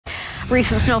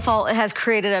Recent snowfall has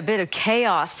created a bit of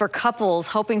chaos for couples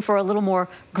hoping for a little more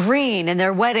green in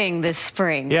their wedding this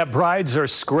spring. Yeah, brides are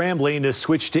scrambling to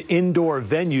switch to indoor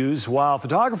venues while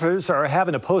photographers are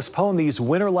having to postpone these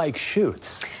winter-like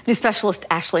shoots. News specialist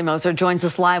Ashley Moser joins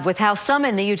us live with how some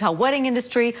in the Utah wedding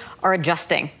industry are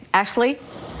adjusting. Ashley?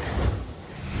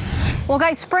 Well,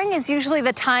 guys, spring is usually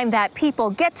the time that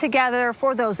people get together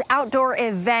for those outdoor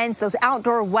events, those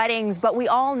outdoor weddings. But we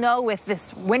all know with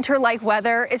this winter-like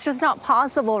weather, it's just not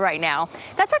possible right now.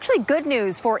 That's actually good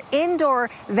news for indoor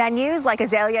venues like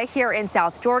Azalea here in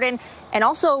South Jordan, and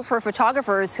also for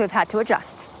photographers who have had to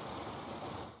adjust.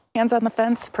 Hands on the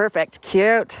fence. Perfect.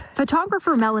 Cute.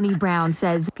 Photographer Melanie Brown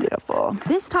says, Beautiful.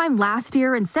 This time last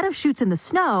year, instead of shoots in the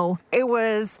snow, it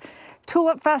was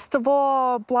Tulip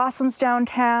Festival, blossoms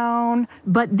downtown.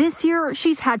 But this year,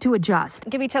 she's had to adjust.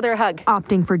 Give each other a hug.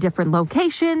 Opting for different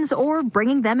locations or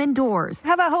bringing them indoors.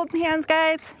 How about holding hands,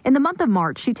 guys? In the month of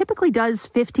March, she typically does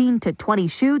 15 to 20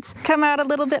 shoots. Come out a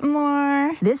little bit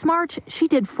more. This March, she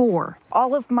did 4.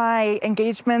 All of my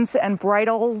engagements and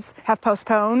bridals have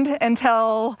postponed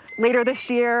until later this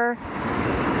year.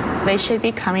 They should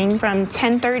be coming from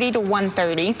 10:30 to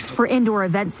 1:30. For Indoor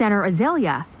Event Center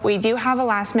Azalea, we do have a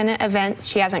last-minute event.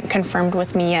 She hasn't confirmed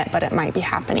with me yet, but it might be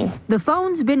happening. The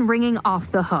phone's been ringing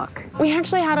off the hook. We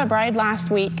actually had a bride last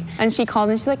week, and she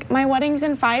called and she's like, my wedding's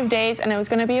in 5 days, and it was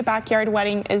going to be a backyard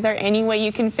wedding. Is there any way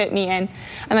you can fit me in?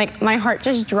 And like, my heart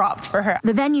just dropped for her.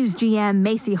 The venue's GM,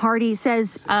 Macy Hardy,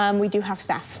 says we do have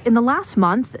staff. In the last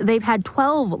month, they've had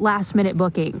 12 last-minute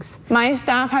bookings. My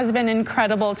staff has been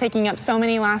incredible, taking up so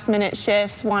many last-minute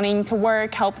shifts, wanting to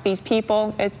work, help these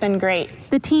people. It's been great.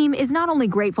 The team is not only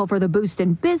grateful for the boost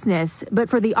in business, but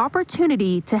for the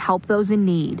opportunity to help those in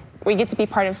need. We get to be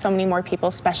part of so many more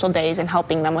people's special days and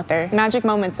helping them with their magic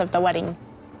moments of the wedding.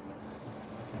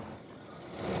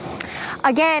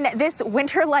 Again, this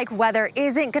winter-like weather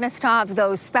isn't going to stop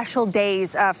those special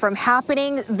days from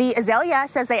happening. The Azalea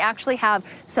says they actually have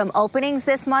some openings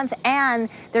this month, and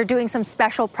they're doing some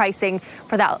special pricing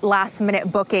for that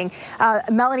last-minute booking.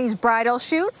 Melanie's bridal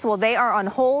shoots, well, they are on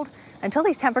hold until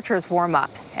these temperatures warm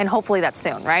up, and hopefully that's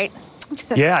soon, right?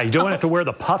 Yeah, you don't have to wear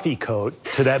the puffy coat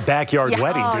to that backyard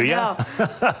wedding, do you? No.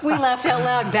 We laughed out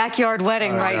loud, backyard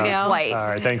wedding right now. All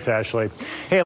right, thanks, Ashley. Hey.